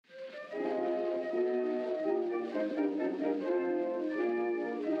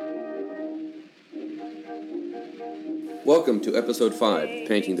Welcome to Episode 5 of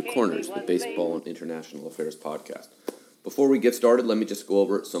Painting the Corners, the Baseball and International Affairs podcast. Before we get started, let me just go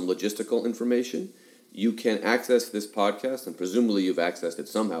over some logistical information. You can access this podcast, and presumably you've accessed it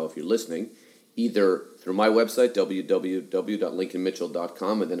somehow if you're listening, either through my website,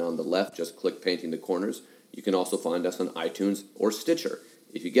 www.lincolnmitchell.com, and then on the left, just click Painting the Corners. You can also find us on iTunes or Stitcher.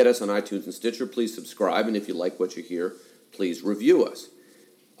 If you get us on iTunes and Stitcher, please subscribe, and if you like what you hear, please review us.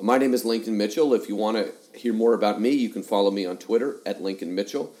 My name is Lincoln Mitchell. If you want to hear more about me, you can follow me on Twitter at Lincoln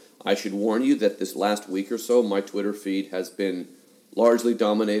Mitchell. I should warn you that this last week or so, my Twitter feed has been largely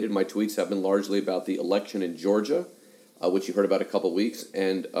dominated. My tweets have been largely about the election in Georgia, which you heard about a couple weeks,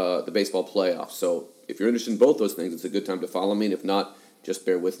 and the baseball playoffs. So if you're interested in both those things, it's a good time to follow me, and if not, just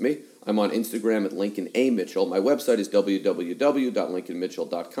bear with me. I'm on Instagram at Lincoln A. Mitchell. My website is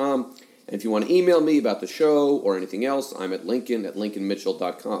www.lincolnmitchell.com. And if you want to email me about the show or anything else, I'm at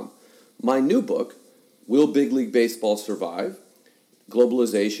lincoln@lincolnmitchell.com. My new book, Will Big League Baseball Survive?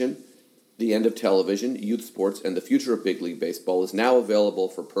 Globalization, the End of Television, Youth Sports, and the Future of Big League Baseball, is now available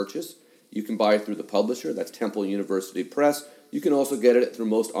for purchase. You can buy it through the publisher, that's Temple University Press. You can also get it through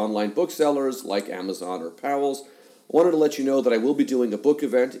most online booksellers like Amazon or Powell's. I wanted to let you know that I will be doing a book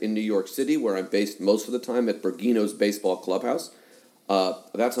event in New York City, where I'm based most of the time at Bergino's Baseball Clubhouse.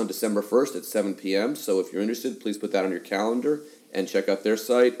 That's on December 1st at 7 p.m., so if you're interested, please put that on your calendar and check out their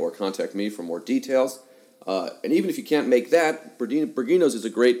site or contact me for more details. And even if you can't make that, Bergino's is a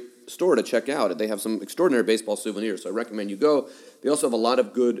great store to check out. They have some extraordinary baseball souvenirs, so I recommend you go. They also have a lot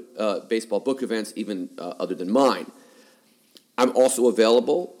of good baseball book events, even other than mine. I'm also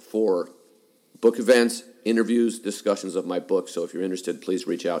available for book events, interviews, discussions of my book, so if you're interested, please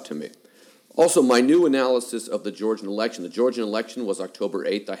reach out to me. Also, my new analysis of the Georgian election. The Georgian election was October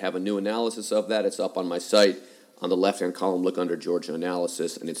 8th. I have a new analysis of that. It's up on my site. On the left-hand column, look under Georgian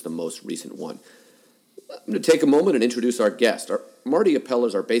analysis, and it's the most recent one. I'm going to take a moment and introduce our guest. Marty Appel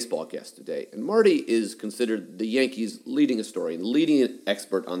is our baseball guest today, and Marty is considered the Yankees' leading historian, leading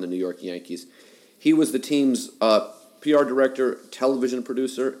expert on the New York Yankees. He was the team's PR director, television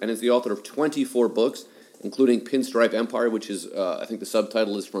producer, and is the author of 24 books, including Pinstripe Empire, which is, I think the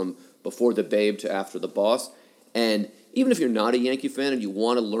subtitle is From Before the Babe to After the Boss. And even if you're not a Yankee fan and you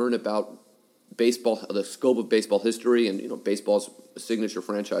want to learn about baseball, the scope of baseball history and baseball's signature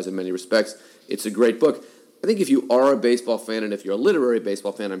franchise in many respects, it's a great book. I think if you are a baseball fan and if you're a literary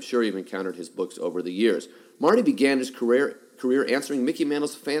baseball fan, I'm sure you've encountered his books over the years. Marty began his career answering Mickey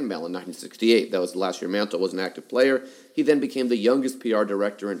Mantle's fan mail in 1968. That was the last year Mantle was an active player. He then became the youngest PR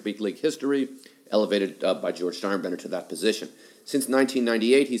director in big league history, elevated by George Steinbrenner to that position. Since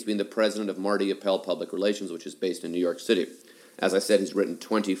 1998, he's been the president of Marty Appel Public Relations, which is based in New York City. As I said, he's written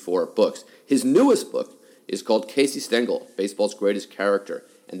 24 books. His newest book is called Casey Stengel, Baseball's Greatest Character,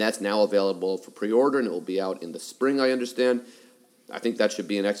 and that's now available for pre-order, and it will be out in the spring, I understand. I think that should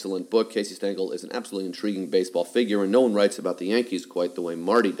be an excellent book. Casey Stengel is an absolutely intriguing baseball figure, and no one writes about the Yankees quite the way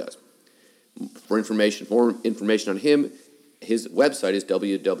Marty does. For information on him, his website is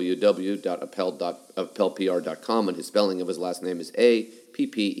www.appelpr.com, and his spelling of his last name is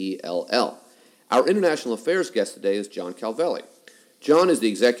Appell. Our international affairs guest today is John Calvelli. John is the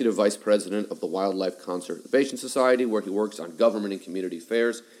executive vice president of the Wildlife Conservation Society, where he works on government and community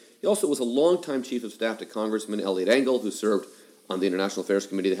affairs. He also was a longtime chief of staff to Congressman Eliot Engel, who served on the International Affairs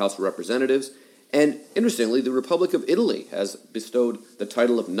Committee of the House of Representatives. And interestingly, the Republic of Italy has bestowed the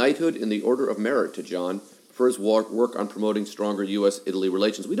title of knighthood in the Order of Merit to John for his work on promoting stronger U.S.-Italy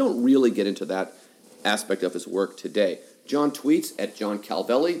relations. We don't really get into that aspect of his work today. John tweets at John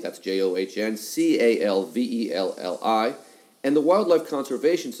Calvelli, that's JohnCalvelli, and the Wildlife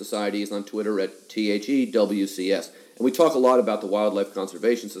Conservation Society is on Twitter at THEWCS. And we talk a lot about the Wildlife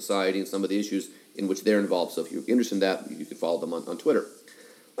Conservation Society and some of the issues in which they're involved, so if you're interested in that, you can follow them on Twitter.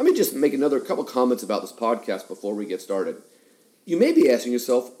 Let me just make another couple comments about this podcast before we get started. You may be asking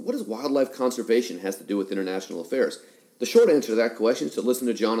yourself, what does wildlife conservation has to do with international affairs? The short answer to that question is to listen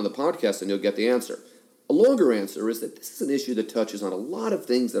to John on the podcast and you'll get the answer. A longer answer is that this is an issue that touches on a lot of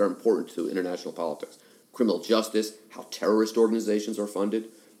things that are important to international politics. Criminal justice, how terrorist organizations are funded,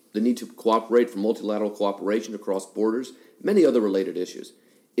 the need to cooperate for multilateral cooperation across borders, many other related issues.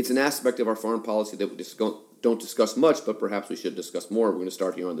 It's an aspect of our foreign policy that we don't discuss much, but perhaps we should discuss more. We're going to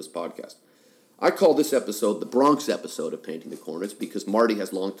start here on this podcast. I call this episode the Bronx episode of Painting the Corners because Marty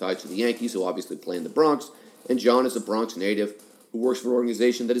has long ties to the Yankees, who obviously play in the Bronx, and John is a Bronx native who works for an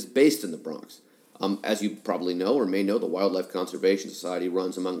organization that is based in the Bronx. As you probably know or may know, the Wildlife Conservation Society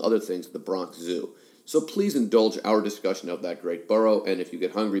runs, among other things, the Bronx Zoo. So please indulge our discussion of that great borough, and if you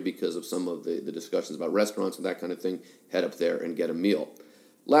get hungry because of some of the discussions about restaurants and that kind of thing, head up there and get a meal.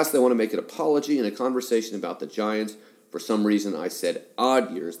 Lastly, I want to make an apology and a conversation about the Giants For some reason, I said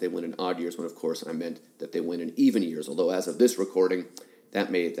odd years. They win in odd years when, of course, I meant that they win in even years. Although, as of this recording,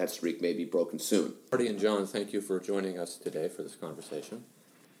 that streak may be broken soon. Marty and John, thank you for joining us today for this conversation.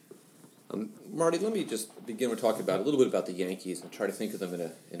 Marty, let me just begin with talking about a little bit about the Yankees and try to think of them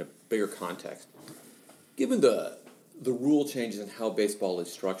in a bigger context. Given the rule changes in how baseball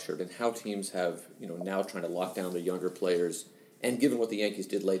is structured and how teams have now trying to lock down their younger players, and given what the Yankees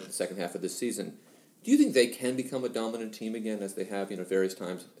did late in the second half of this season, do you think they can become a dominant team again as they have various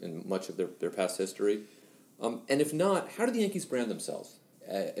times in much of their past history? And if not, how do the Yankees brand themselves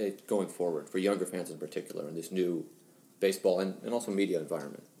going forward for younger fans in particular in this new baseball and also media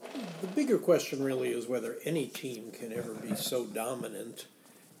environment? The bigger question really is whether any team can ever be so dominant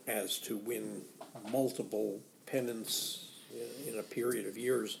as to win multiple pennants in a period of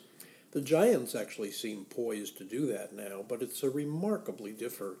years. The Giants actually seem poised to do that now, but it's a remarkably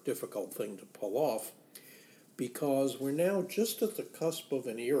difficult thing to pull off because we're now just at the cusp of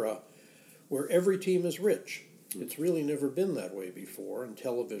an era where every team is rich. It's really never been that way before, and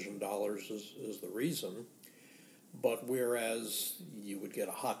television dollars is the reason. But whereas you would get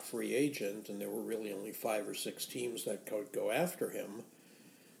a hot free agent and there were really only 5 or 6 teams that could go after him,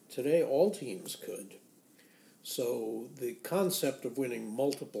 today all teams could. So the concept of winning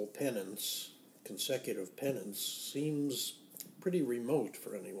multiple pennants, consecutive pennants, seems pretty remote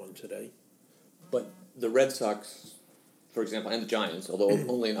for anyone today. But the Red Sox, for example, and the Giants, although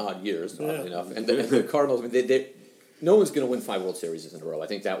only in odd years, oddly enough, and the Cardinals, no one's going to win 5 World Series in a row. I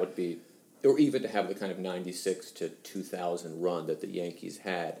think that would be, or even to have the kind of 96 to 2000 run that the Yankees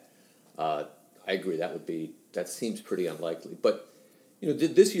had. I agree, that seems pretty unlikely. But,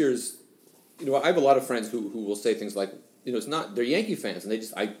 this year's, I have a lot of friends who will say things like, they're Yankee fans,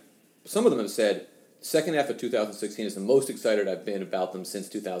 and some of them have said, second half of 2016 is the most excited I've been about them since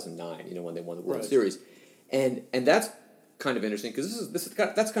 2009, when they won the World Series. And that's kind of interesting, because that's the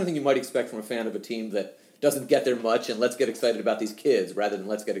kind of thing you might expect from a fan of a team that doesn't get there much, and let's get excited about these kids, rather than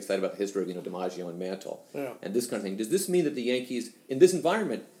let's get excited about the history of, DiMaggio and Mantle, and this kind of thing. Does this mean that the Yankees, in this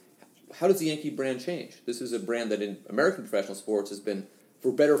environment, how does the Yankee brand change? This is a brand that in American professional sports has been,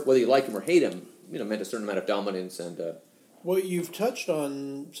 for better, whether you like him or hate him, meant a certain amount of dominance and... Well, you've touched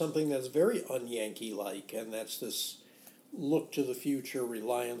on something that's very un-Yankee-like, and that's this look to the future,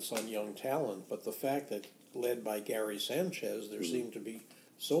 reliance on young talent. But the fact that, led by Gary Sanchez, there seemed to be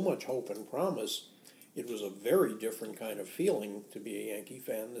so much hope and promise. It was a very different kind of feeling to be a Yankee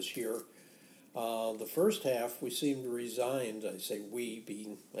fan this year. The first half, we seemed resigned. I say we,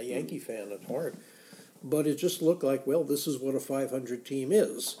 being a Yankee fan at heart. But it just looked like, well, this is what a 500 team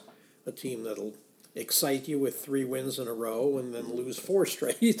is. A team that'll excite you with 3 wins in a row and then lose 4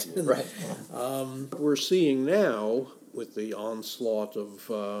 straight. Right. We're seeing now, with the onslaught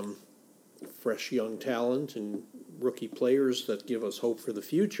of fresh young talent and rookie players that give us hope for the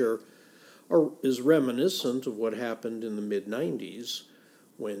future, is reminiscent of what happened in the mid-'90s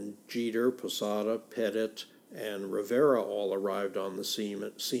when Jeter, Posada, Pettit, and Rivera all arrived on the scene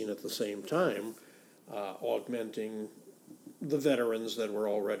at the same time, augmenting the veterans that were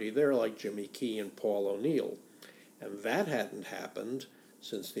already there, like Jimmy Key and Paul O'Neill. And that hadn't happened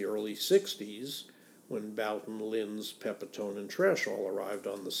since the early 60s, when Boughton, Linz, Pepitone, and Tresh all arrived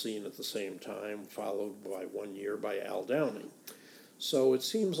on the scene at the same time, followed by 1 year by Al Downing. So it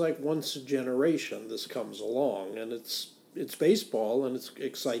seems like once a generation this comes along, and it's baseball, and it's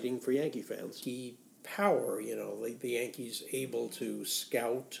exciting for Yankee fans. Key power, the Yankees able to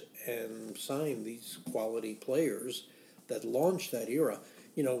scout and sign these quality players that launched that era.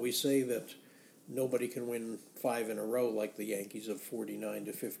 We say that nobody can win 5 in a row like the Yankees of 49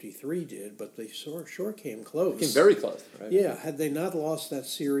 to 53 did, but they sure came close. Came very close, right? Yeah, had they not lost that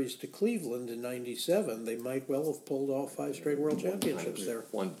series to Cleveland in 97, they might well have pulled off 5 straight World Championships there.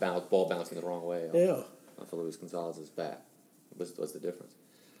 One ball bouncing the wrong way off of Luis Gonzalez's bat was the difference.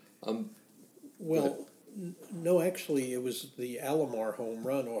 No, actually, it was the Alomar home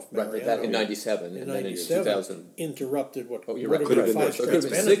run off Mariano. Right, that in 97. In and 97, then in 2000. interrupted what could have been 5 so it straight could have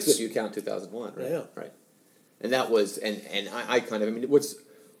been pennants. 6 if you count 2001, right? Yeah. Right. And that was, and I kind of,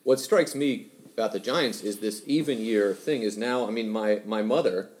 what strikes me about the Giants is this even year thing is now, my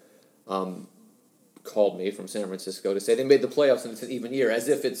mother called me from San Francisco to say they made the playoffs and it's an even year, as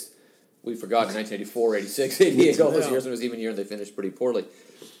if we've forgotten 1984, 86, 88, all those years when it was even year and they finished pretty poorly.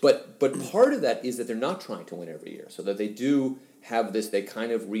 But part of that is that they're not trying to win every year, so that they do have this, they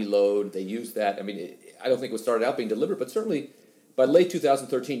kind of reload, they use that. I don't think it was started out being deliberate, but certainly by late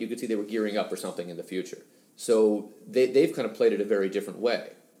 2013 you could see they were gearing up for something in the future. So they've kind of played it a very different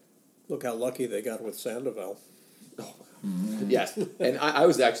way. Look how lucky they got with Sandoval. Oh, Yes, and I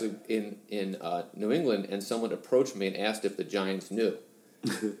was actually in New England, and someone approached me and asked if the Giants knew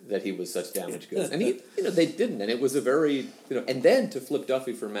that he was such damaged goods, and they didn't, and it was a very and then to flip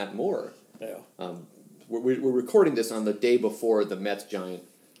Duffy for Matt Moore. Yeah. We're recording this on the day before the Mets Giant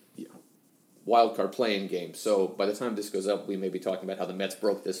wild card playing game, so by the time this goes up, we may be talking about how the Mets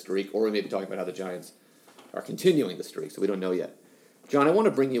broke this streak, or we may be talking about how the Giants are continuing the streak, so we don't know yet. John, I want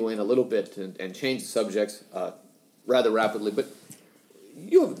to bring you in a little bit and change the subjects rather rapidly, but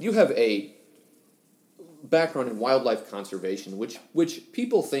you have a background in wildlife conservation, which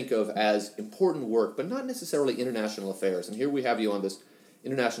people think of as important work, but not necessarily international affairs. And here we have you on this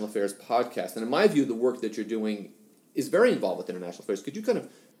International Affairs podcast. And in my view, the work that you're doing is very involved with international affairs. Could you kind of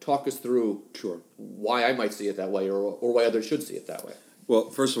talk us through why I might see it that way or why others should see it that way? Well,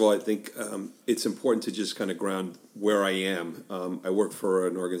 first of all, I think it's important to just kind of ground where I am. I work for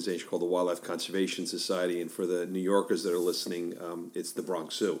an organization called the Wildlife Conservation Society, and for the New Yorkers that are listening, it's the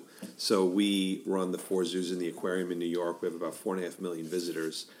Bronx Zoo. So we run the 4 zoos in the aquarium in New York. We have about 4.5 million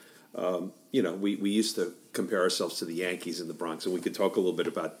visitors. We used to compare ourselves to the Yankees in the Bronx, and we could talk a little bit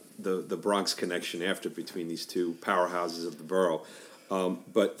about the Bronx connection after between these two powerhouses of the borough.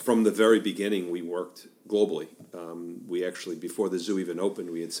 But from the very beginning, we worked globally. We actually, before the zoo even opened,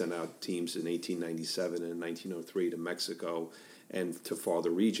 we had sent out teams in 1897 and 1903 to Mexico and to farther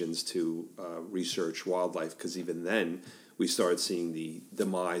regions to research wildlife, because even then we started seeing the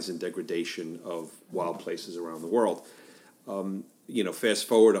demise and degradation of wild places around the world. Fast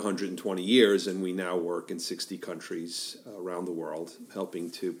forward 120 years, and we now work in 60 countries around the world, helping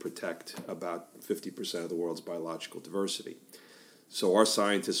to protect about 50% of the world's biological diversity. So our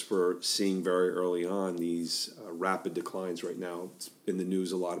scientists were seeing very early on these rapid declines. Right now, it's in the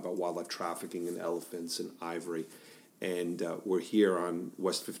news a lot about wildlife trafficking in elephants and ivory. And we're here on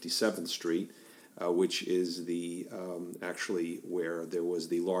West 57th Street, which is actually where there was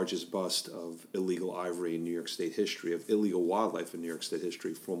the largest bust of illegal ivory in New York State history, of illegal wildlife in New York State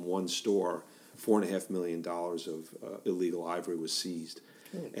history. From one store, $4.5 million of illegal ivory was seized.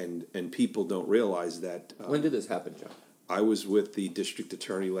 And people don't realize that. When did this happen, John? I was with the district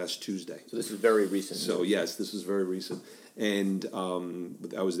attorney last Tuesday. So this is very recent. So yes, this is very recent. And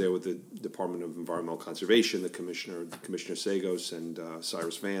I was there with the Department of Environmental Conservation, Commissioner Sagos, and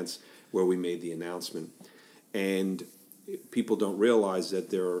Cyrus Vance, where we made the announcement. And people don't realize that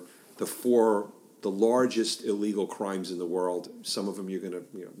there are the largest illegal crimes in the world. Some of them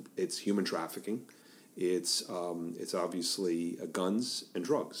it's human trafficking. It's obviously guns and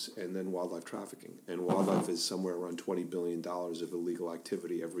drugs, and then wildlife trafficking. And wildlife is somewhere around $20 billion of illegal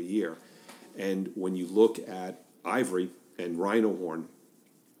activity every year. And when you look at ivory and rhino horn,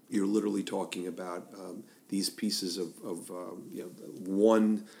 you're literally talking about these pieces of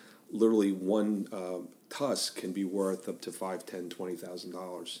one tusk can be worth up to $5,000, $10,000,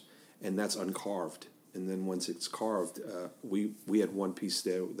 $20,000, and that's uncarved. And then once it's carved, we had one piece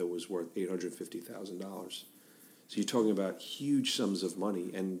there that was worth $850,000. So you're talking about huge sums of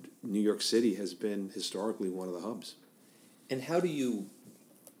money, and New York City has been historically one of the hubs. And how do you?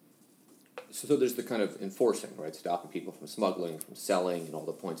 So there's the kind of enforcing, right, stopping people from smuggling, from selling, and all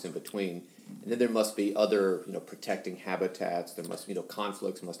the points in between. And then there must be other, protecting habitats. There must,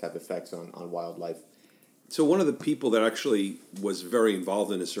 conflicts must have effects on wildlife. So one of the people that actually was very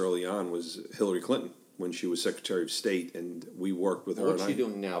involved in this early on was Hillary Clinton, when she was Secretary of State, and we worked with her. What's she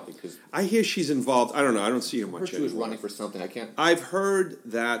doing now? Because I hear she's involved. I don't know. I don't see her much. I heard she was running for something. I've heard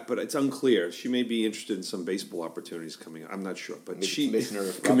that, but it's unclear. She may be interested in some baseball opportunities coming up. I'm not sure, but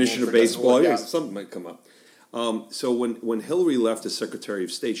commissioner of baseball. Yeah, something might come up. So when Hillary left as Secretary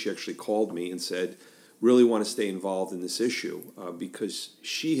of State, she actually called me and said, "Really want to stay involved in this issue," because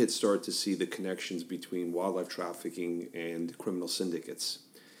she had started to see the connections between wildlife trafficking and criminal syndicates.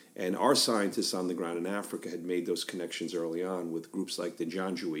 And our scientists on the ground in Africa had made those connections early on with groups like the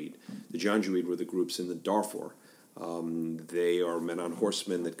Janjaweed. The Janjaweed were the groups in the Darfur. They are men on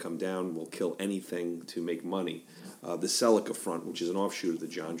horsemen that come down, will kill anything to make money. The Seleka Front, which is an offshoot of the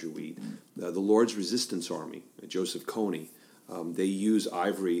Janjaweed. The Lord's Resistance Army, Joseph Kony. They use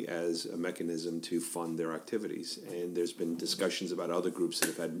ivory as a mechanism to fund their activities. And there's been discussions about other groups that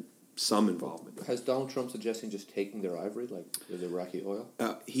have had some involvement. Has Donald Trump suggesting just taking their ivory, like the Iraqi oil?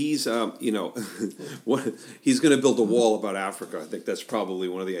 He's, he's going to build a wall about Africa. I think that's probably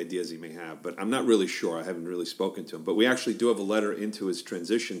one of the ideas he may have, but I'm not really sure. I haven't really spoken to him. But we actually do have a letter into his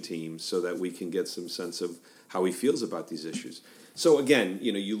transition team so that we can get some sense of how he feels about these issues. So again,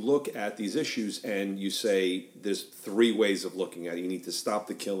 you look at these issues and you say there's 3 ways of looking at it. You need to stop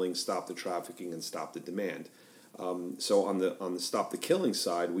the killing, stop the trafficking, and stop the demand. So on the stop the killing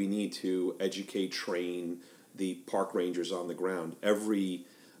side, we need to educate, train, the park rangers on the ground. Every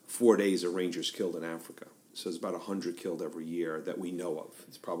 4 days, a ranger's killed in Africa. So there's about 100 killed every year that we know of.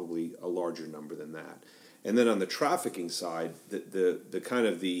 It's probably a larger number than that. And then on the trafficking side, the kind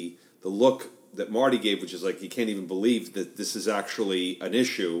of the look that Marty gave, which is like, you can't even believe that this is actually an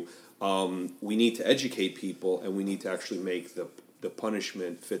issue. We need to educate people, and we need to actually make the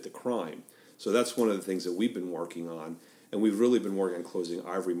punishment fit the crime. So that's one of the things that we've been working on. And we've really been working on closing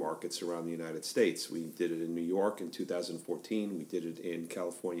ivory markets around the United States. We did it in New York in 2014. We did it in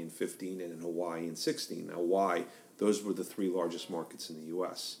California in 15 and in Hawaii in 16. Now, why? Those were the 3 largest markets in the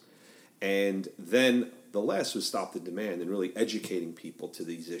U.S. And then the last was stop the demand and really educating people to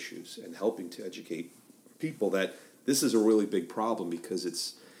these issues and helping to educate people that this is a really big problem, because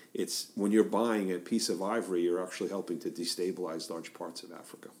it's when you're buying a piece of ivory, you're actually helping to destabilize large parts of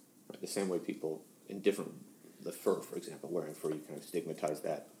Africa. The same way people in the fur, for example, wearing fur, you kind of stigmatize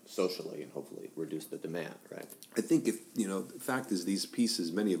that socially and hopefully reduce the demand, right? I think the fact is, these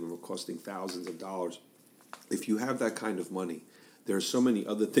pieces, many of them are costing thousands of dollars. If you have that kind of money, there are so many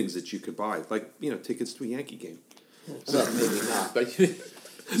other things that you could buy, like, tickets to a Yankee game. Well, maybe not, but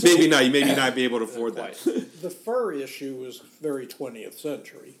Maybe not. You maybe not be able to afford that. The fur issue is very 20th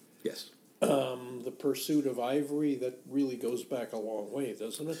century. Yes. The pursuit of ivory, that really goes back a long way,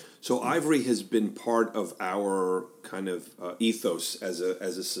 doesn't it? So ivory has been part of our kind of ethos as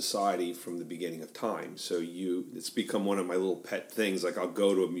a society from the beginning of time. So it's become one of my little pet things. Like, I'll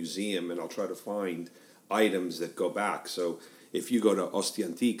go to a museum and I'll try to find items that go back. So if you go to Ostia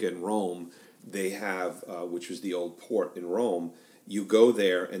Antica in Rome, they have, which was the old port in Rome, you go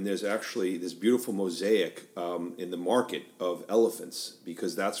there and there's actually this beautiful mosaic in the market of elephants,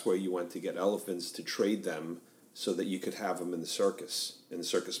 because that's where you went to get elephants to trade them so that you could have them in the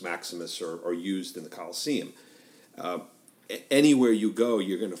Circus Maximus, or used in the Colosseum. Anywhere you go,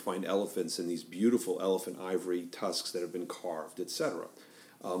 you're going to find elephants in these beautiful elephant ivory tusks that have been carved, etc.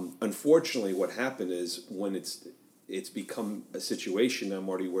 Unfortunately, what happened is, when it's become a situation now,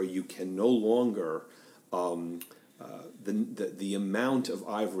 Marty, where you can no longer the amount of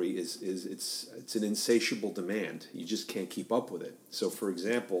ivory it's an insatiable demand. You just can't keep up with it. So, for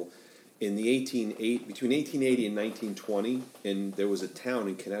example, in the between 1880 and 1920, and there is a town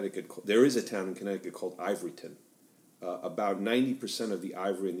in Connecticut called Ivoryton. About 90% of the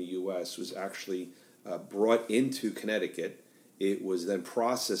ivory in the U.S. was actually brought into Connecticut. It was then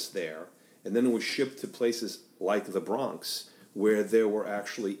processed there, and then it was shipped to places like the Bronx, where there were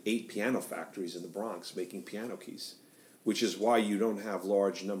actually 8 piano factories in the Bronx making piano keys, which is why you don't have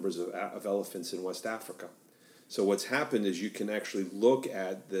large numbers of elephants in West Africa. So what's happened is, you can actually look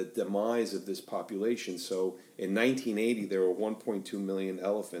at the demise of this population. So in 1980, there were 1.2 million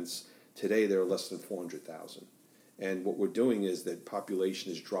elephants. Today, there are less than 400,000. And what we're doing is that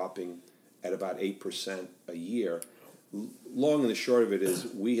population is dropping at about 8% a year. Long and the short of it is,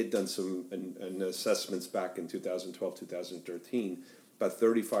 we had done some assessments back in 2012, 2013. About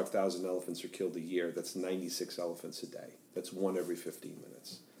 35,000 elephants are killed a year. That's 96 elephants a day. That's 1 every 15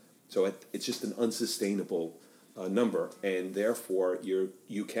 minutes. So it's just an unsustainable number, and therefore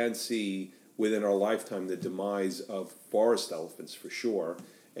you can see within our lifetime the demise of forest elephants for sure,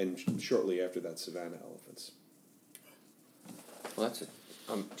 and shortly after that, savanna elephants. Well, that's a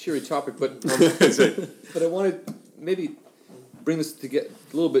cheery topic, but but I want to maybe bring this to get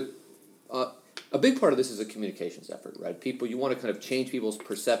a little bit. A big part of this is a communications effort, right? You want to kind of change people's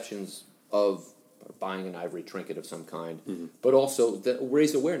perceptions of buying an ivory trinket of some kind, but also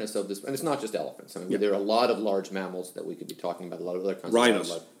raise awareness of this. And it's not just elephants. I mean, there are a lot of large mammals that we could be talking about, a lot of other kinds Rhinos.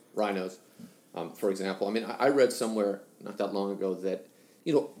 of wildlife. Rhinos, for example. I mean, I read somewhere not that long ago that,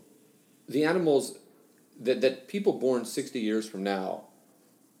 the animals that people born 60 years from now,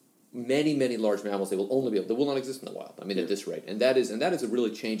 many, many large mammals, they will not exist in the wild. I mean, at this rate. And that is a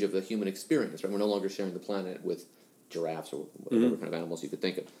really change of the human experience, right? We're no longer sharing the planet with giraffes or whatever kind of animals you could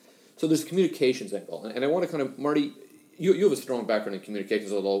think of. So there's a communications angle. And I want to kind of, Marty, you have a strong background in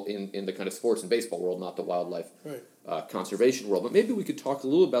communications, although in the kind of sports and baseball world, not the wildlife conservation world. But maybe we could talk a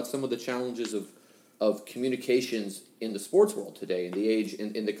little about some of the challenges of communications in the sports world today, in the age,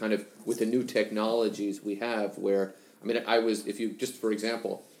 in the kind of, with the new technologies we have, where, I mean, for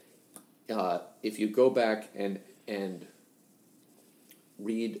example, if you go back and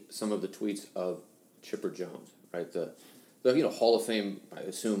read some of the tweets of Chipper Jones, right, the Hall of Fame, I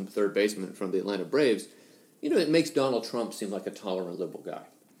assume, third baseman from the Atlanta Braves, it makes Donald Trump seem like a tolerant liberal guy.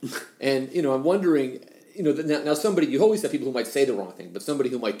 And, I'm wondering, now somebody, you always have people who might say the wrong thing, but somebody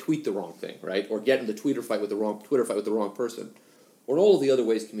who might tweet the wrong thing, right, or get in the Twitter fight with the wrong person, or all of the other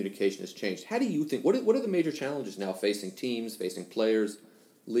ways communication has changed. How do you think, what are the major challenges now facing teams, facing players,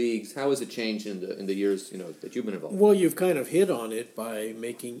 leagues? How has it changed in the years that you've been involved? Well, you've kind of hit on it by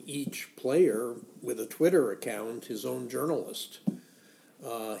making each player with a Twitter account his own journalist.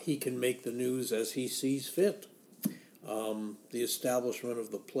 He can make the news as he sees fit. The establishment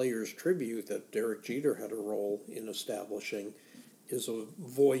of the Players' Tribute that Derek Jeter had a role in establishing is a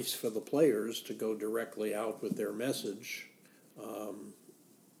voice for the players to go directly out with their message.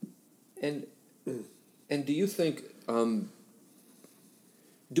 And do you think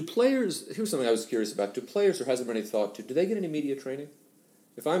do players? Here's something I was curious about. Do players, or has there been any thought to? Do they get any media training?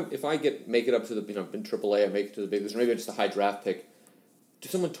 If I make it up to the in AAA, I make it to the big leagues, or maybe I'm just a high draft pick. Do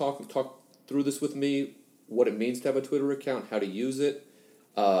someone talk through this with me? What it means to have a Twitter account, how to use it,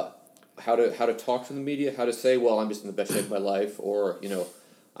 how to talk to the media, how to say, well, I'm just in the best shape of my life, or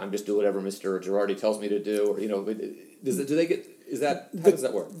I'm just doing whatever Mr. Girardi tells me to do, or how does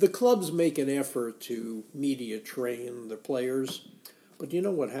that work? The clubs make an effort to media train the players, but you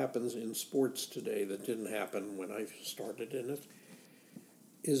know what happens in sports today that didn't happen when I started in it,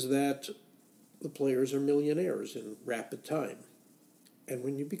 is that the players are millionaires in rapid time. And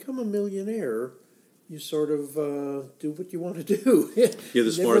when you become a millionaire, you sort of do what you want to do. You're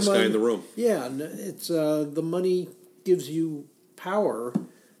the smartest guy in the room. Yeah, it's the money gives you power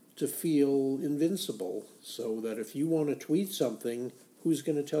to feel invincible, so that if you want to tweet something, who's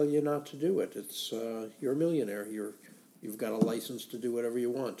going to tell you not to do it? It's you're a millionaire. You've got a license to do whatever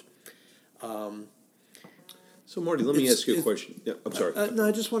you want. So, Marty, let me ask you a question. Yeah, I'm sorry. No,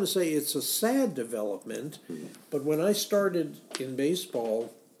 I just want to say it's a sad development, but when I started in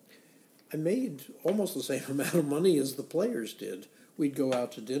baseball, I made almost the same amount of money as the players did. We'd go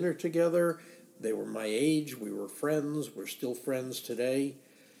out to dinner together. They were my age. We were friends. We're still friends today.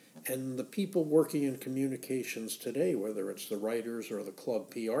 And the people working in communications today, whether it's the writers or the club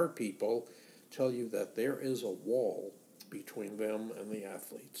PR people, tell you that there is a wall between them and the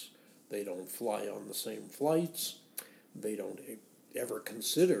athletes. They don't fly on the same flights. They don't ever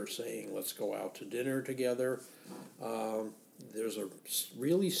consider saying, let's go out to dinner together. There's a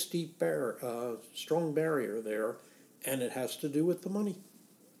really steep strong barrier there, and it has to do with the money.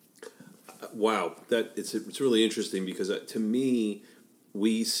 Wow, it's really interesting because to me,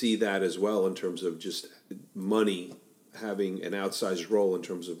 we see that as well in terms of just money having an outsized role in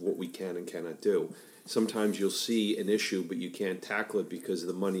terms of what we can and cannot do. Sometimes you'll see an issue, but you can't tackle it because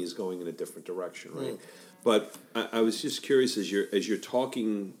the money is going in a different direction, right? But I was just curious as you're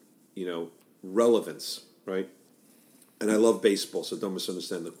talking, relevance, right? And I love baseball, so don't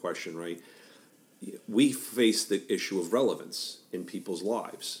misunderstand the question, right? We face the issue of relevance in people's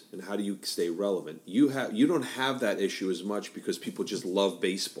lives, and how do you stay relevant? You don't have that issue as much because people just love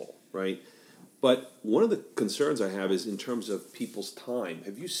baseball, right? But one of the concerns I have is in terms of people's time.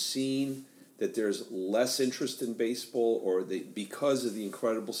 Have you seen that there's less interest in baseball, or because of the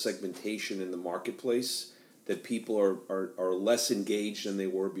incredible segmentation in the marketplace, that people are less engaged than they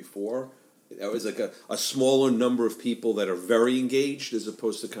were before? That was like a smaller number of people that are very engaged as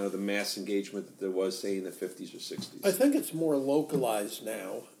opposed to kind of the mass engagement that there was, say, in the 50s or 60s. I think it's more localized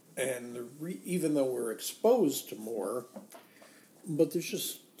now, and even though we're exposed to more, but there's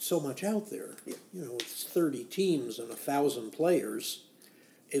just so much out there. Yeah. It's 30 teams and 1,000 players.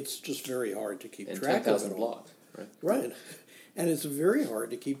 It's just very hard to keep track of it all. blogs, right? Right. And it's very hard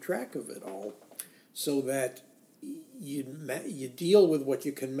to keep track of it all, so that you deal with what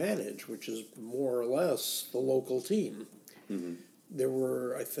you can manage, which is more or less the local team. Mm-hmm. There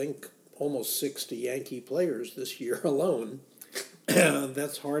were, I think, almost 60 Yankee players this year alone.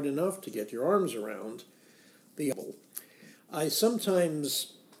 That's hard enough to get your arms around. I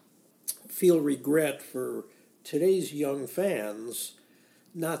sometimes feel regret for today's young fans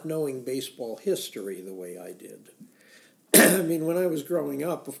not knowing baseball history the way I did. I mean, when I was growing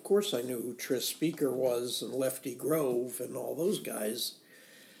up, of course I knew who Tris Speaker was and Lefty Grove and all those guys.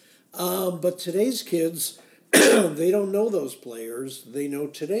 But today's kids, they don't know those players. They know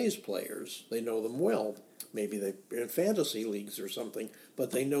today's players. They know them well. Maybe they're in fantasy leagues or something,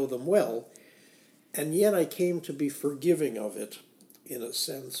 but they know them well. And yet I came to be forgiving of it, in a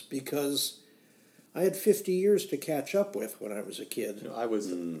sense, because I had 50 years to catch up with when I was a kid. I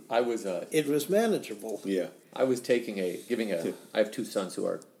was. It was manageable. Yeah. I was I have two sons who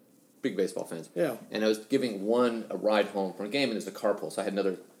are big baseball fans. Yeah. And I was giving one a ride home from a game, and there's a carpool. So I had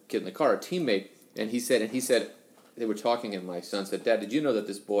another kid in the car, a teammate, and he said they were talking, and my son said, "Dad, did you know that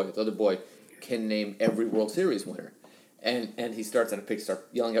this other boy, can name every World Series winner?" And he starts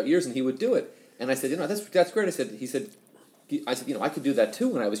yelling out years, and he would do it. And I said, that's great. I said, I could do that too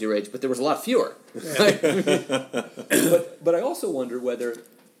when I was your age, but there was a lot fewer. But I also wonder whether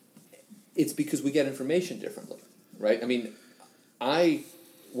it's because we get information differently, right? I mean, I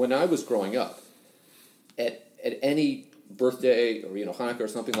when I was growing up, at any birthday or Hanukkah or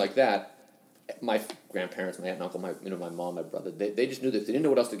something like that, my grandparents, my aunt and uncle, my mom, my brother, they just knew that if they didn't know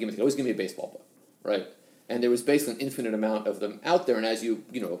what else to give me, they could always give me a baseball book, right? And there was basically an infinite amount of them out there, and as you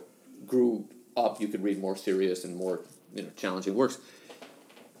grew up, you could read more serious and more challenging works.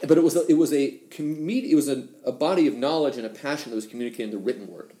 But it was a body of knowledge and a passion that was communicated in the written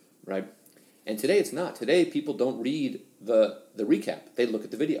word, right? And today it's not. Today people don't read the recap; they look at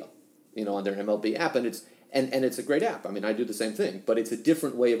the video, on their MLB app, and it's a great app. I mean, I do the same thing, but it's a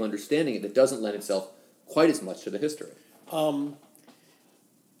different way of understanding it that doesn't lend itself quite as much to the history.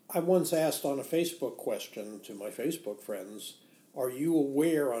 I once asked on a Facebook question to my Facebook friends, are you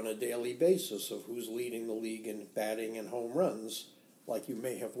aware on a daily basis of who's leading the league in batting and home runs, like you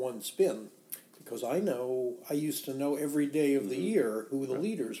may have one spin? Because I used to know every day of the year who the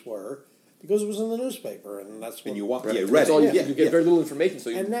leaders were, because it was in the newspaper, and that's what... And you read it. You get very little information, so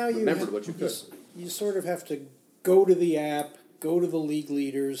you now remembered what you could. You sort of have to go to the app, go to the league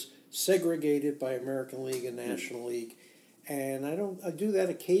leaders, segregate it by American League and National League, and I do that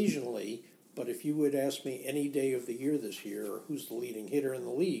occasionally, but if you would ask me any day of the year this year, or who's the leading hitter in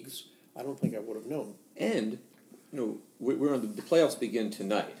the leagues, I don't think I would have known. And, we're on the playoffs begin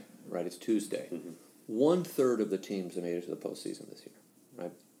tonight, right? It's Tuesday. 1/3 of the teams have made it to the postseason this year,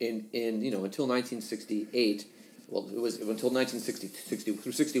 right? Until 1968, well, it was until 1960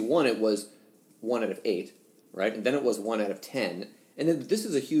 through 61, it was 1 out of 8, right? And then it was 1 out of 10, and then this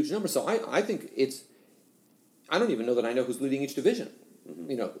is a huge number. So I think I don't even know that I know who's leading each division,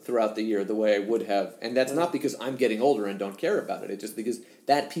 throughout the year the way I would have, and that's not because I'm getting older and don't care about it. It's just because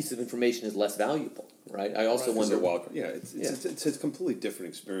that piece of information is less valuable, right? I also wonder. It's a completely different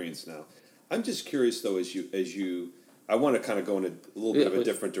experience now. I'm just curious though, as you. I want to kind of go in a little bit of a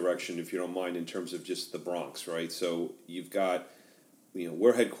different direction, if you don't mind, in terms of just the Bronx, right? So you've got,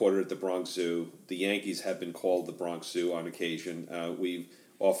 we're headquartered at the Bronx Zoo. The Yankees have been called the Bronx Zoo on occasion. We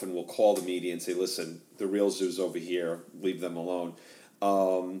often will call the media and say, listen, the real zoo's over here, leave them alone.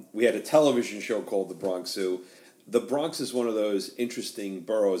 We had a television show called the Bronx Zoo. The Bronx is one of those interesting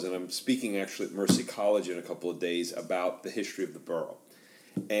boroughs, and I'm speaking actually at Mercy College in a couple of days about the history of the borough.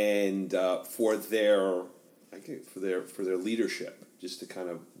 And for their leadership, just to kind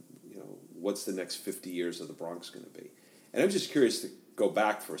of, what's the next 50 years of the Bronx going to be? And I'm just curious to go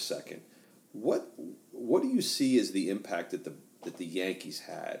back for a second. What do you see as the impact that the Yankees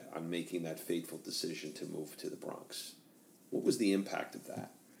had on making that fateful decision to move to the Bronx? What was the impact of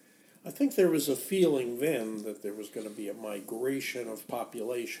that? I think there was a feeling then that there was going to be a migration of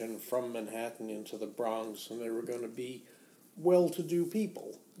population from Manhattan into the Bronx, and there were going to be well-to-do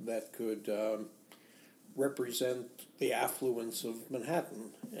people that could represent the affluence of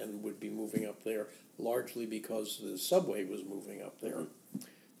Manhattan and would be moving up there largely because the subway was moving up there.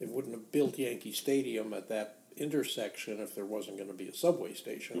 They wouldn't have built Yankee Stadium at that intersection if there wasn't going to be a subway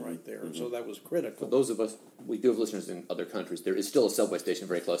station right there. So that was critical. For those of us, we do have listeners in other countries, there is still a subway station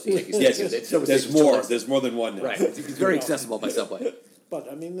very close to Yankee Yes, Stadium. there's more. There's more than one now. Right. It's very accessible by subway.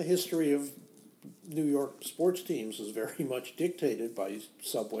 But, I mean, the history of New York sports teams is very much dictated by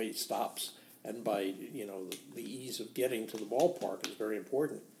subway stops and by, the ease of getting to the ballpark is very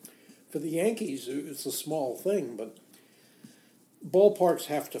important. For the Yankees, it's a small thing, but ballparks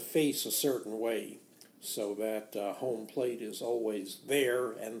have to face a certain way so that home plate is always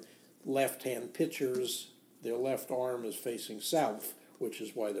there, and left-hand pitchers, their left arm is facing south, which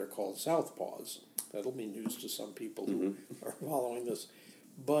is why they're called southpaws. That'll be news to some people who are following this.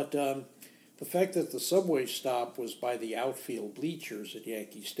 But the fact that the subway stop was by the outfield bleachers at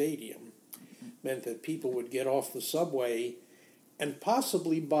Yankee Stadium meant that people would get off the subway and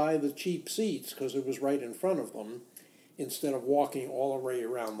possibly buy the cheap seats because it was right in front of them, instead of walking all the way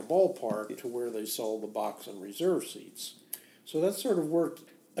around the ballpark to where they sold the box and reserve seats. So that sort of worked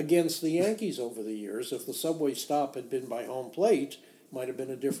against the Yankees over the years. If the subway stop had been by home plate, it might have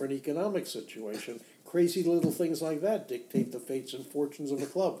been a different economic situation. Crazy little things like that dictate the fates and fortunes of a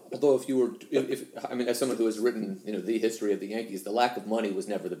club. Although as someone who has written, the history of the Yankees, the lack of money was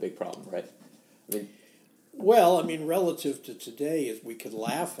never the big problem, right? Relative to today, we could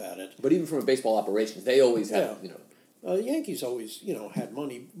laugh at it. But even from a baseball operations, they always have, The Yankees always, had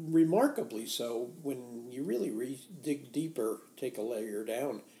money, remarkably so. When you really dig deeper, take a layer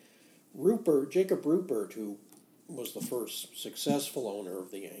down, Jacob Ruppert, who was the first successful owner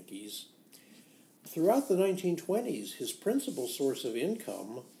of the Yankees, throughout the 1920s, his principal source of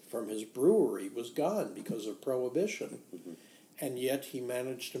income from his brewery was gone because of Prohibition. And yet he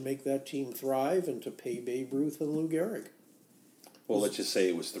managed to make that team thrive and to pay Babe Ruth and Lou Gehrig. Well, let's just say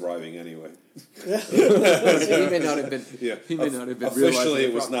it was thriving anyway. He may not have been. Yeah, He may not have been. officially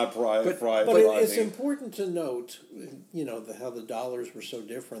it was not But thriving. it's important to note, how the dollars were so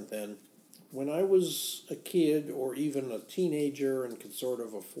different then. When I was a kid or even a teenager and could sort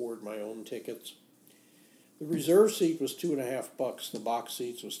of afford my own tickets, the reserve seat was $2.50. The box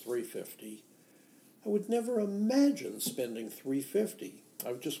seats was $3.50. I would never imagine spending $3.50.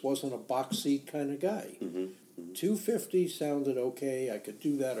 I just wasn't a box seat kind of guy. $2.50 sounded okay. I could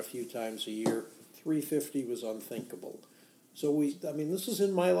do that a few times a year. $3.50 was unthinkable. So this is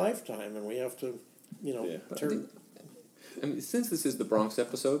in my lifetime, and we have to, turn. Since this is the Bronx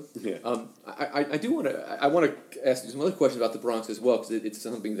episode, Yeah. I want to ask you some other questions about the Bronx as well, because it's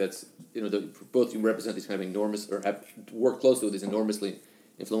something that's both you represent these kind of enormous, or have worked closely with these enormously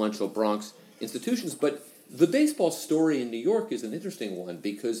influential Bronx institutions. But the baseball story in New York is an interesting one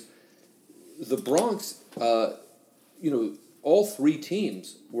because the Bronx, all three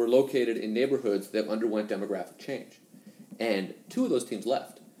teams were located in neighborhoods that underwent demographic change, and two of those teams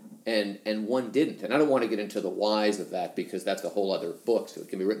left. And one didn't. And I don't want to get into the whys of that because that's a whole other book, so it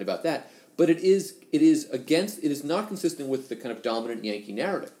can be written about that. But it is not consistent with the kind of dominant Yankee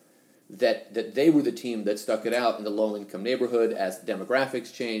narrative that they were the team that stuck it out in the low-income neighborhood as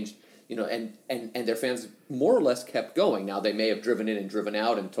demographics changed, and their fans more or less kept going. Now, they may have driven in and driven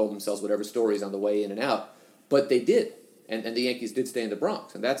out and told themselves whatever stories on the way in and out, but they did. And the Yankees did stay in the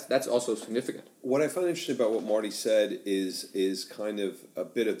Bronx, and that's also significant. What I find interesting about what Marty said is kind of a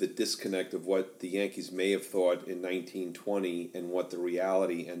bit of the disconnect of what the Yankees may have thought in 1920 and what the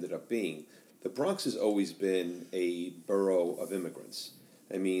reality ended up being. The Bronx has always been a borough of immigrants.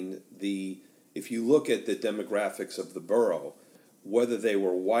 If you look at the demographics of the borough, whether they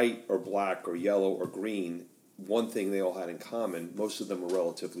were white or black or yellow or green, one thing they all had in common, most of them were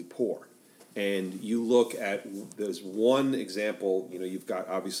relatively poor. And you look at, there's one example, you've got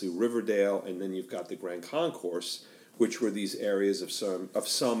obviously Riverdale, and then you've got the Grand Concourse, which were these areas of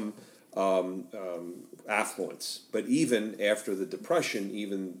some affluence. But even after the Depression,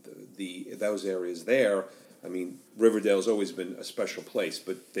 even those areas there, Riverdale's always been a special place,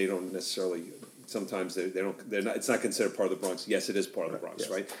 but they don't necessarily. Sometimes they're not. It's not considered part of the Bronx. Yes, it is part of the Bronx, yes.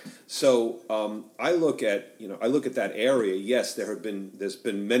 Right? So I look at that area. Yes, there's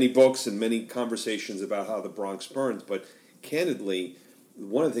been many books and many conversations about how the Bronx burned, but candidly,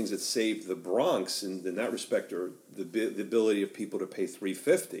 one of the things that saved the Bronx in that respect, or the ability of people to pay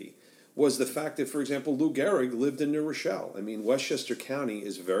 $3.50, was the fact that, for example, Lou Gehrig lived in New Rochelle. Westchester County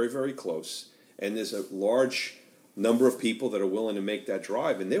is very, very close, and there's a large number of people that are willing to make that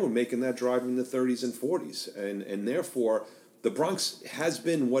drive, and they were making that drive in the 30s and 40s, and therefore the Bronx has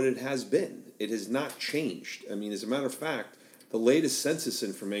been what it has been. It has not changed. As a matter of fact, the latest census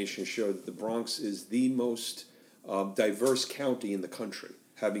information showed that the Bronx is the most diverse county in the country,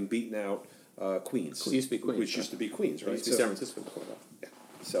 having beaten out Queens. It used to be Queens, which used to be Queens, right? It used to be San Francisco before that. Yeah.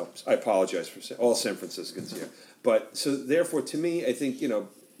 So I apologize for all San Franciscans here, but so therefore, to me, I think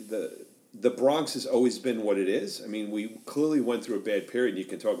the Bronx has always been what it is. We clearly went through a bad period. You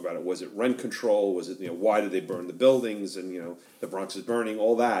can talk about it. Was it rent control? Was it, why did they burn the buildings? And, the Bronx is burning,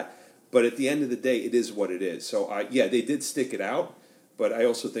 all that. But at the end of the day, it is what it is. So, they did stick it out. But I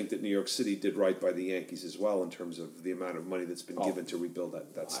also think that New York City did right by the Yankees as well in terms of the amount of money that's been given to rebuild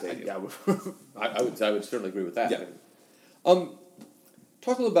that stadium. I would certainly agree with that. Yeah.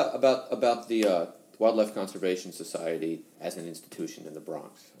 Talk a little about the Wildlife Conservation Society as an institution in the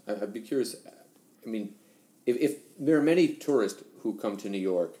Bronx. I'd be curious. If there are many tourists who come to New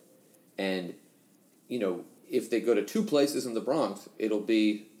York, and if they go to two places in the Bronx, it'll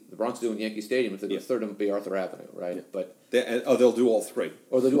be the Bronx Zoo and Yankee Stadium. If they go to the third, it'll be Arthur Avenue, right? Yeah. But they'll do all three.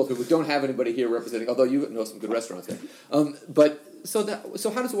 Or they'll do all three. We don't have anybody here representing. Although you know some good restaurants there. So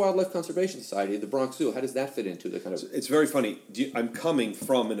how does the Wildlife Conservation Society, the Bronx Zoo, how does that fit into the kind of? It's very funny. I'm coming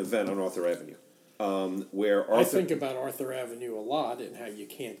from an event on Arthur Avenue. Where I think about Arthur Avenue a lot and how you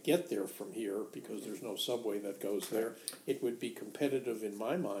can't get there from here because there's no subway that goes there. It would be competitive in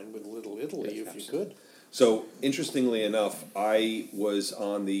my mind with Little Italy if you could. So, interestingly enough, I was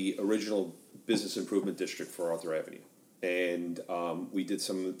on the original business improvement district for Arthur Avenue. And we did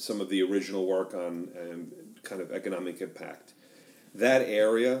some of the original work on kind of economic impact. That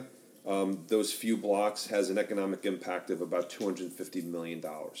area, those few blocks, has an economic impact of about $250 million.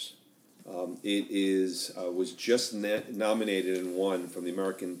 It was just nominated and won from the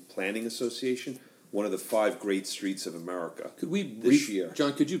American Planning Association, one of the 5 great streets of America. Could we this year?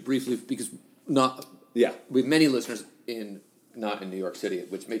 John, could you briefly, because we have many listeners in not in New York City,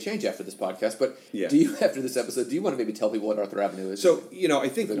 which may change after this podcast, but Yeah. do you, after this episode, do you want to maybe tell people what Arthur Avenue is? So, I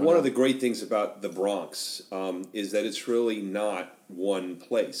think They don't one know. of the great things about the Bronx is that it's really not one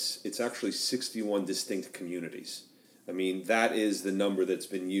place. It's actually 61 distinct communities. I mean, that is the number that's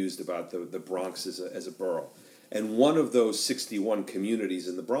been used about the Bronx as a borough. And one of those 61 communities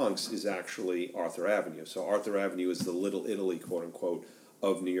in the Bronx is actually Arthur Avenue. So Arthur Avenue is the Little Italy, quote unquote,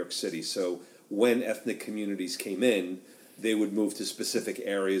 of New York City. So when ethnic communities came in, they would move to specific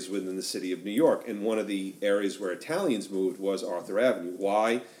areas within the city of New York. And one of the areas where Italians moved was Arthur Avenue.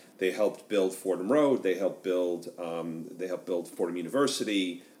 Why? They helped build Fordham Road. They helped build Fordham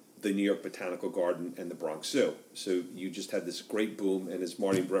University, the New York Botanical Garden, and the Bronx Zoo. So you just had this great boom. And as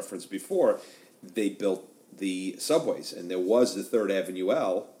Marty referenced before, they built the subways. And there was the 3rd Avenue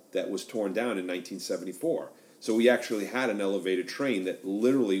L that was torn down in 1974. So we actually had an elevated train that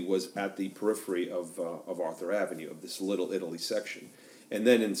literally was at the periphery of Arthur Avenue, of this Little Italy section. And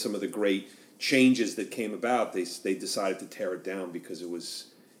then in some of the great changes that came about, they decided to tear it down because it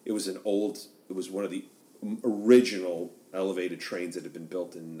was one of the original elevated trains that had been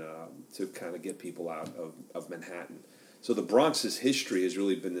built in to kind of get people out of Manhattan. So the Bronx's history has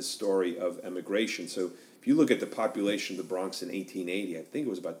really been this story of emigration. So if you look at the population of the Bronx in 1880, I think it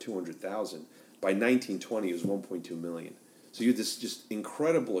was about 200,000. By 1920, it was 1.2 million. So you had this just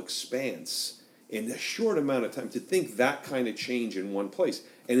incredible expanse in a short amount of time. To think that kind of change in one place.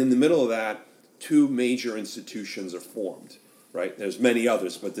 And in the middle of that, 2 major institutions are formed, right? There's many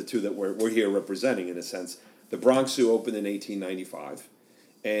others, but the 2 that we're here representing, in a sense. The Bronx Zoo opened in 1895.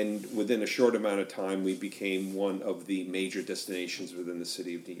 And within a short amount of time, we became one of the major destinations within the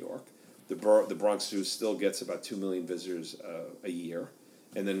city of New York. The Bronx Zoo still gets about 2 million visitors a year.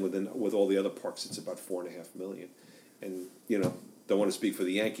 And then with all the other parks, it's about 4.5 million. And, don't want to speak for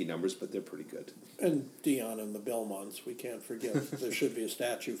the Yankee numbers, but they're pretty good. And Dion and the Belmonts, we can't forget. There should be a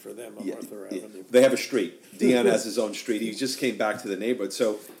statue for them on Arthur Avenue. They have a street. Dion has his own street. He just came back to the neighborhood.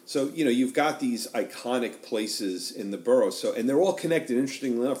 So you've got these iconic places in the borough. And they're all connected.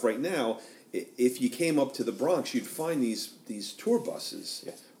 Interestingly enough, right now, if you came up to the Bronx, you'd find these tour buses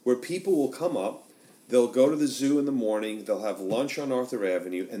where people will come up. They'll go to the zoo in the morning. They'll have lunch on Arthur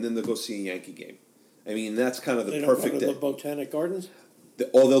Avenue, and then they'll go see a Yankee game. I mean, that's kind of the perfect They don't go to day. the Botanic Gardens?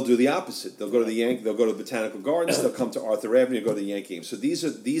 Or they'll do the opposite. They'll go to They'll go to the Botanical Gardens. They'll come to Arthur Avenue, go to the Yankee game. So these are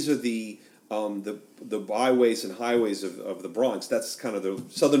the byways and highways of the Bronx. That's kind of the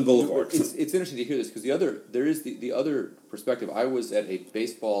Southern Boulevard. It's interesting to hear this because there is the other perspective. I was at a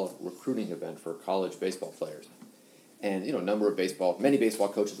baseball recruiting event for college baseball players, and many baseball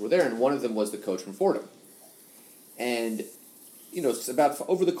coaches were there, and one of them was the coach from Fordham. And it's about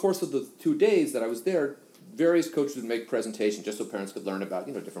over the course of the 2 days that I was there, various coaches would make presentations just so parents could learn about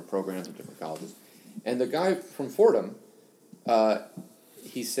different programs and different colleges. And the guy from Fordham,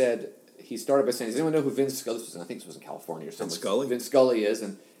 he started by saying, "Does anyone know who Vince Scully?" I think this was in California or something. Vince Scully is,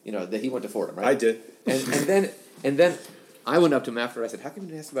 and that he went to Fordham, right? I did. And then I went up to him after. I said, "How come you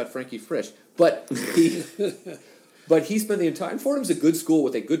didn't ask about Frankie Frisch?" But he spent the entire. Fordham's a good school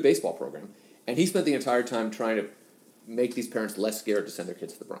with a good baseball program, and he spent the entire time trying to make these parents less scared to send their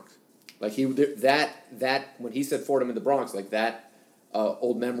kids to the Bronx. Like when he said Fordham in the Bronx, like that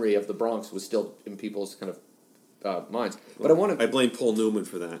old memory of the Bronx was still in people's kind of minds. But I blame Paul Newman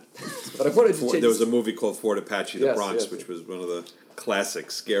for that. But I wanted to There was a movie called Fort Apache, The Yes, Bronx, yes. which was one of the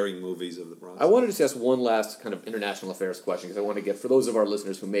classic scary movies of the Bronx. I wanted to just ask one last kind of international affairs question because I want to get for those of our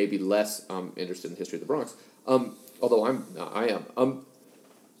listeners who may be less interested in the history of the Bronx. Although I am.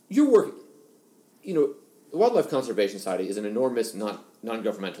 Your work, the Wildlife Conservation Society is an enormous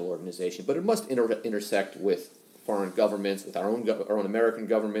non-governmental organization, but it must intersect with foreign governments, with our own American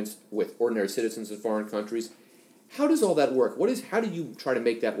governments, with ordinary citizens in foreign countries. How does all that work? How do you try to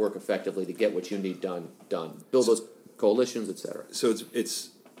make that work effectively to get what you need done? Build those coalitions, etc. So it's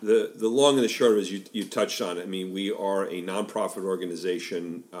the long and the short of it is you touched on it. I mean, we are a nonprofit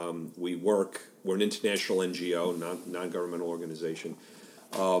organization. We're an international NGO, non-governmental organization.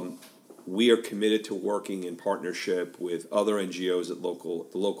 We are committed to working in partnership with other NGOs at the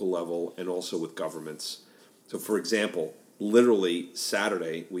local level and also with governments. So, for example, literally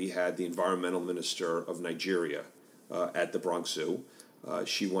Saturday, we had the environmental minister of Nigeria at the Bronx Zoo.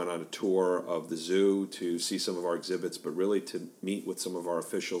 She went on a tour of the zoo to see some of our exhibits, but really to meet with some of our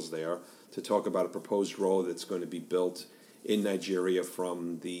officials there to talk about a proposed road that's going to be built in Nigeria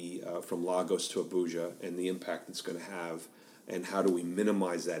from Lagos to Abuja and the impact it's going to have. And how do we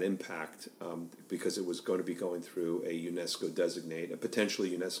minimize that impact? Because it was going to be going through a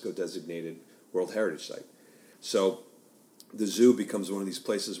potentially UNESCO designated World Heritage Site. So the zoo becomes one of these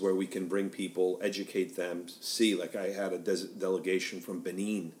places where we can bring people, educate them, see. Like I had a delegation from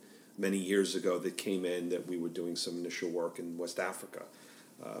Benin many years ago that came in that we were doing some initial work in West Africa.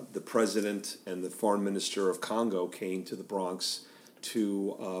 The president and the foreign minister of Congo came to the Bronx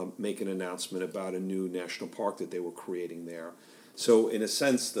to make an announcement about a new national park that they were creating there. So in a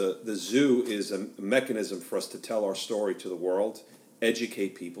sense, the zoo is a mechanism for us to tell our story to the world,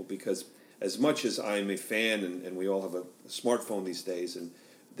 educate people, because as much as I'm a fan, and we all have a smartphone these days, and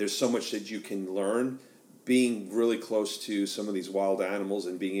there's so much that you can learn, being really close to some of these wild animals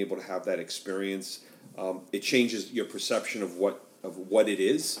and being able to have that experience, it changes your perception of what it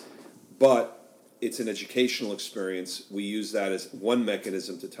is, but it's an educational experience. We use that as one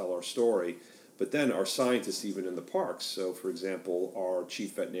mechanism to tell our story, but then our scientists, even in the parks, so for example, our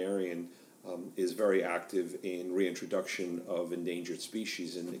chief veterinarian is very active in reintroduction of endangered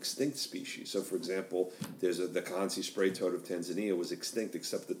species and extinct species. So, for example, there's the Kahansi spray toad of Tanzania was extinct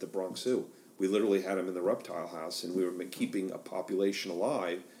except at the Bronx Zoo. We literally had him in the reptile house, and we were keeping a population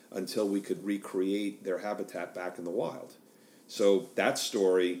alive until we could recreate their habitat back in the wild. So that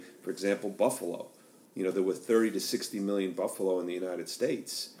story, for example, buffalo. There were 30 to 60 million buffalo in the United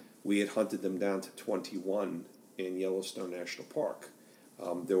States. We had hunted them down to 21 in Yellowstone National Park.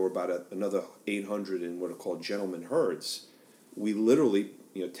 There were about another 800 in what are called gentleman herds. We literally,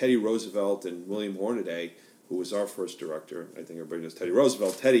 Teddy Roosevelt and William Hornaday, who was our first director, I think everybody knows Teddy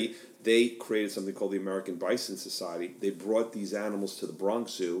Roosevelt, they created something called the American Bison Society. They brought these animals to the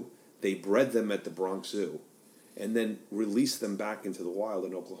Bronx Zoo, they bred them at the Bronx Zoo, and then released them back into the wild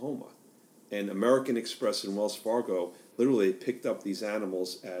in Oklahoma. And American Express and Wells Fargo literally picked up these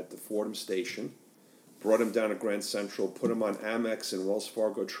animals at the Fordham Station, brought them down to Grand Central, put them on Amex and Wells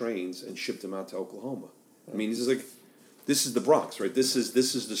Fargo trains, and shipped them out to Oklahoma. I mean, this is the Bronx, right? This is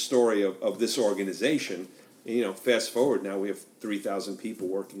the story of this organization. And, fast forward now, we have 3,000 people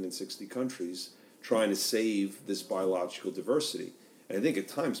working in 60 countries trying to save this biological diversity. And I think at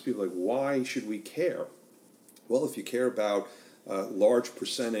times people are like, why should we care? Well, if you care about a large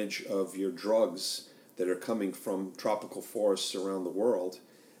percentage of your drugs that are coming from tropical forests around the world,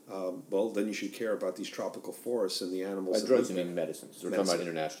 well, then you should care about these tropical forests and the animals. By drugs, you mean medicines. We're talking about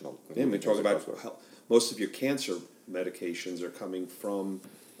international. Yeah, we talk about most of your cancer medications are coming from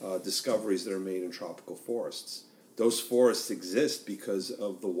discoveries that are made in tropical forests. Those forests exist because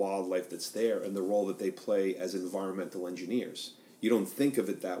of the wildlife that's there and the role that they play as environmental engineers. You don't think of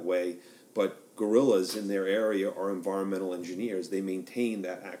it that way, but gorillas in their area are environmental engineers. They maintain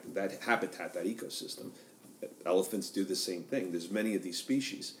that habitat, that ecosystem. Elephants do the same thing. There's many of these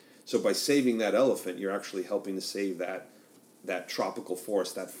species. So by saving that elephant, you're actually helping to save that tropical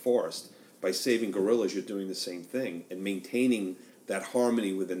forest, that forest. By saving gorillas, you're doing the same thing and maintaining that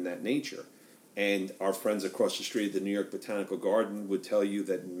harmony within that nature. And our friends across the street at the New York Botanical Garden would tell you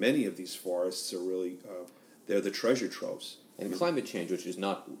that many of these forests are really, they're the treasure troves. And climate change, which is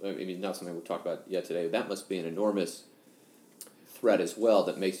not something we'll talk about yet today, that must be an enormous threat as well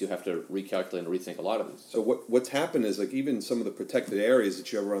that makes you have to recalculate and rethink a lot of these. So what's happened is, like, even some of the protected areas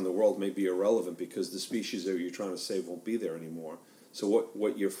that you have around the world may be irrelevant because the species that you're trying to save won't be there anymore. So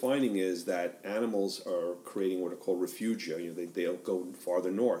what you're finding is that animals are creating what are called refugia. They'll go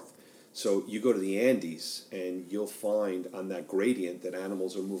farther north. So you go to the Andes and you'll find on that gradient that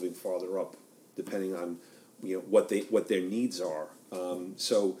animals are moving farther up, depending on what their needs are.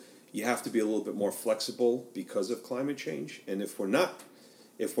 So you have to be a little bit more flexible because of climate change. And if we're not,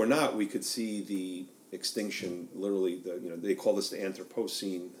 we could see the extinction. Literally, they call this the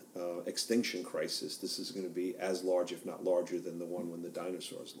Anthropocene extinction crisis. This is going to be as large, if not larger, than the one when the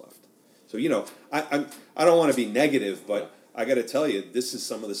dinosaurs left. So I don't want to be negative, but I got to tell you, this is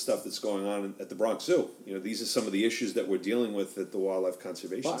some of the stuff that's going on at the Bronx Zoo. These are some of the issues that we're dealing with at the Wildlife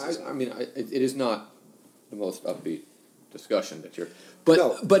Conservation Society. It is not the most upbeat discussion that you're,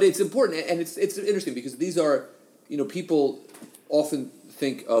 but it's important, and it's interesting because these are, people often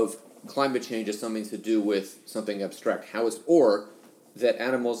think of climate change as something to do with something abstract, or that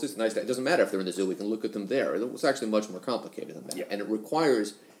animals, it's nice, it doesn't matter if they're in the zoo, we can look at them there. It's actually much more complicated than that, yeah. And it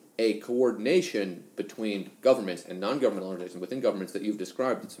requires a coordination between governments and non-governmental organizations within governments that you've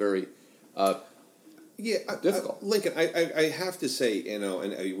described. It's very difficult. Lincoln, I have to say,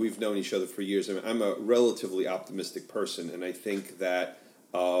 and we've known each other for years. I'm a relatively optimistic person, and I think that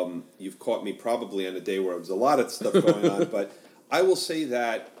you've caught me probably on a day where there's a lot of stuff going on, but I will say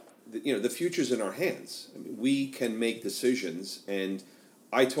that the future's in our hands. We can make decisions, and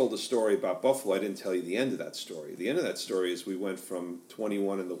I told a story about buffalo. I didn't tell you the end of that story. The end of that story is we went from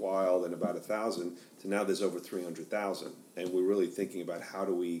 21 in the wild and about 1,000 to now there's over 300,000, and we're really thinking about how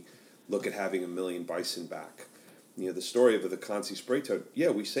do we look at having 1 million bison back. the story of the Kansi spray toad. Yeah,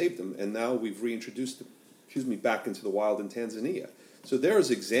 we saved them, and now we've reintroduced them, back into the wild in Tanzania. So there's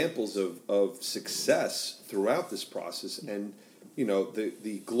examples of success throughout this process, and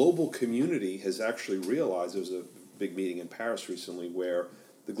the global community has actually realized. There was a big meeting in Paris recently where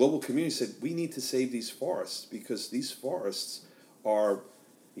the global community said we need to save these forests because these forests are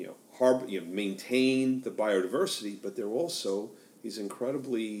maintain the biodiversity, but they're also these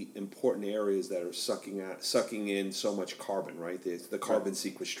incredibly important areas that are sucking in so much carbon, right? The carbon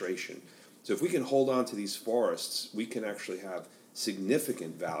sequestration. So if we can hold on to these forests, we can actually have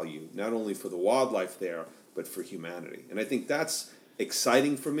significant value, not only for the wildlife there, but for humanity. And I think that's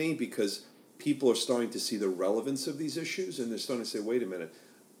exciting for me because people are starting to see the relevance of these issues, and they're starting to say, wait a minute,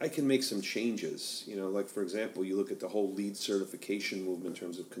 I can make some changes. Like, for example, you look at the whole LEED certification movement in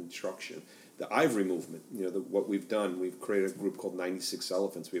terms of construction. The ivory movement, what we've done, we've created a group called 96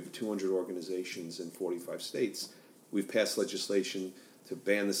 Elephants. We have 200 organizations in 45 states. We've passed legislation to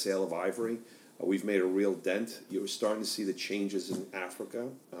ban the sale of ivory. We've made a real dent. You're starting to see the changes in Africa,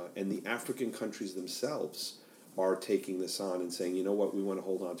 and the African countries themselves are taking this on and saying, you know what, we want to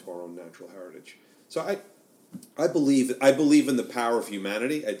hold on to our own natural heritage. So I believe in the power of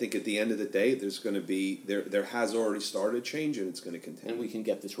humanity. I think at the end of the day, there's going to be there has already started a change, and it's going to continue. And we can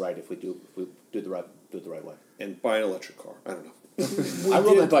get this right if we do the right way. And buy an electric car. I don't know. I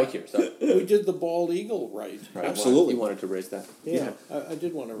rode my bike here, so We did the bald eagle right. Absolutely. You wanted to raise that. Yeah, I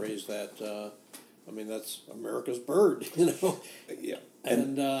did want to raise that. That's America's bird, Yeah.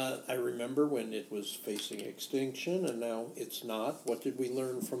 And I remember when it was facing extinction, and now it's not. What did we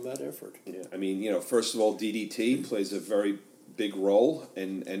learn from that effort? Yeah, first of all, DDT plays a very big role,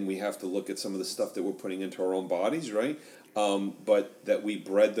 and we have to look at some of the stuff that we're putting into our own bodies, right? But that we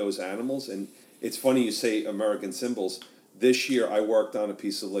bred those animals, and it's funny you say American symbols. This year, I worked on a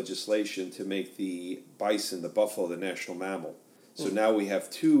piece of legislation to make the bison, the buffalo, the national mammal. So now we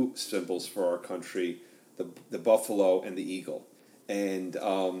have two symbols for our country, the buffalo and the eagle. And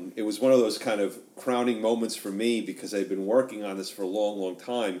it was one of those kind of crowning moments for me because I've been working on this for a long, long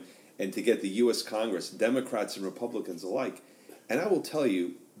time, and to get the U.S. Congress, Democrats and Republicans alike. And I will tell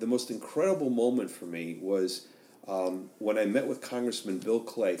you, the most incredible moment for me was when I met with Congressman Bill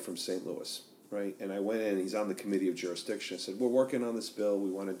Clay from St. Louis, right? And I went in, he's on the Committee of Jurisdiction. I said, we're working on this bill, we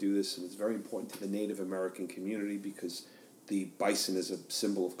want to do this, and it's very important to the Native American community because the bison is a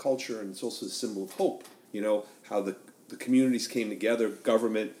symbol of culture, and it's also a symbol of hope. How the communities came together,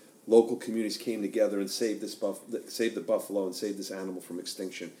 government, local communities came together and saved the buffalo and saved this animal from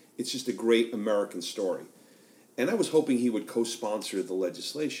extinction. It's just a great American story. And I was hoping he would co-sponsor the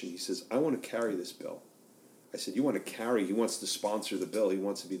legislation. He says, I want to carry this bill. I said, you want to carry? He wants to sponsor the bill. He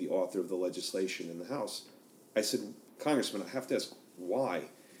wants to be the author of the legislation in the House. I said, Congressman, I have to ask, why?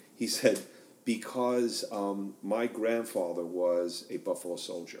 He said, because my grandfather was a buffalo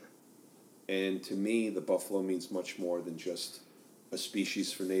soldier. And to me, the buffalo means much more than just a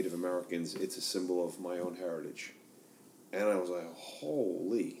species for Native Americans. It's a symbol of my own heritage. And I was like,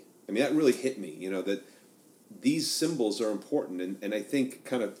 holy. That really hit me, that these symbols are important. And I think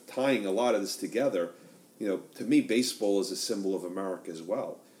kind of tying a lot of this together, to me, baseball is a symbol of America as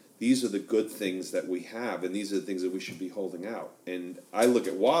well. These are the good things that we have, and these are the things that we should be holding out. And I look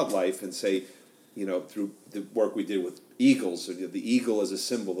at wildlife and say, through the work we did with eagles, so the eagle as a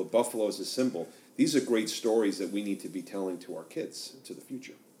symbol, the buffalo as a symbol, these are great stories that we need to be telling to our kids into the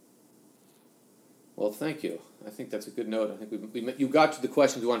future. Well, thank you. I think that's a good note. I think you got to the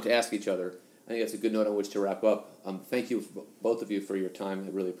questions we wanted to ask each other. I think that's a good note on which to wrap up. Thank you, both of you, for your time. I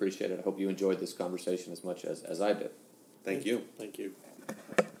really appreciate it. I hope you enjoyed this conversation as much as I did. Thank you. Thank you.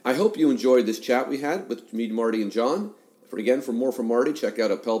 I hope you enjoyed this chat we had with me, Marty, and John. For more from Marty, check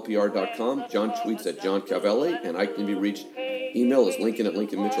out appelpr.com. John tweets at John Cavelli, and I can be reached. Email is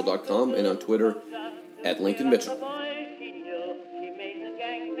lincoln@lincolnmitchell.com, and on Twitter at Lincoln Mitchell.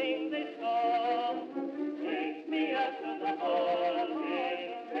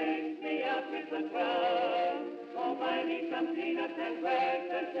 Peanuts and bread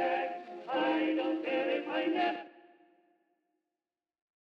to check.